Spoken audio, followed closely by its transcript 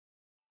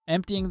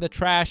Emptying the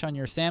trash on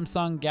your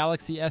Samsung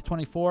Galaxy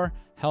S24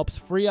 helps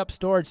free up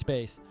storage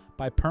space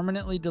by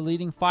permanently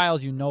deleting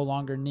files you no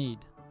longer need.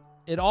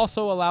 It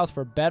also allows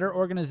for better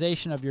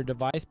organization of your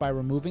device by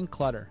removing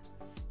clutter.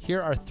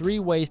 Here are 3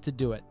 ways to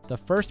do it. The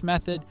first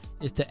method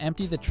is to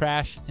empty the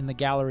trash in the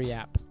Gallery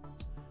app.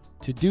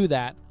 To do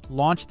that,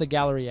 launch the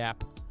Gallery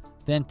app.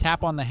 Then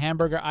tap on the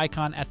hamburger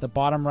icon at the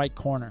bottom right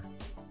corner.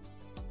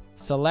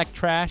 Select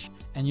trash,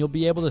 and you'll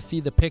be able to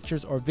see the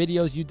pictures or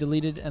videos you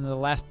deleted in the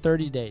last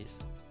 30 days.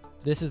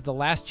 This is the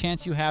last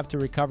chance you have to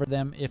recover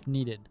them if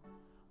needed.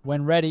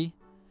 When ready,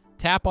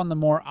 tap on the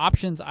More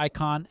Options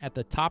icon at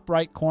the top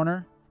right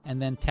corner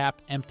and then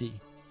tap Empty.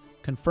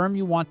 Confirm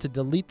you want to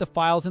delete the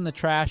files in the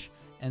trash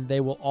and they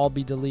will all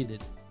be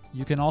deleted.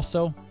 You can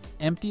also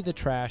empty the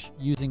trash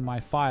using My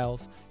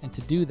Files, and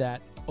to do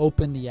that,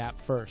 open the app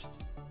first.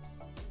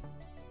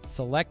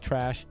 Select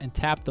Trash and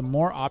tap the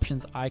More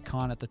Options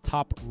icon at the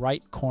top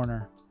right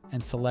corner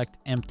and select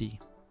Empty.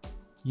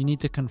 You need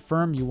to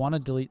confirm you want to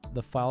delete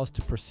the files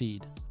to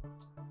proceed.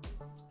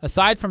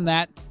 Aside from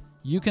that,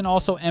 you can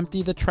also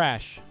empty the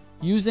trash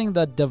using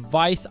the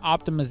Device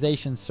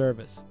Optimization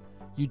service.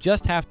 You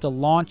just have to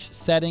launch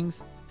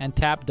Settings and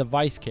tap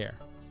Device Care.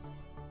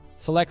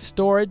 Select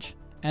Storage,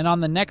 and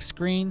on the next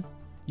screen,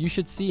 you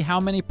should see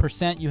how many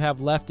 % you have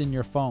left in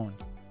your phone.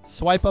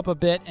 Swipe up a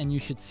bit and you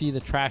should see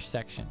the trash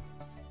section.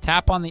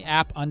 Tap on the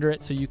app under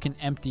it so you can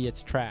empty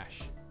its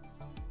trash.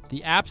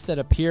 The apps that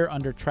appear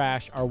under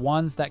trash are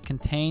ones that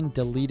contain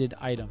deleted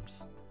items.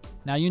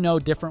 Now you know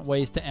different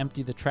ways to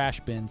empty the trash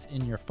bins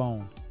in your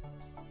phone.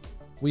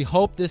 We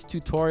hope this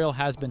tutorial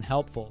has been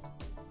helpful.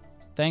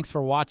 Thanks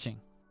for watching.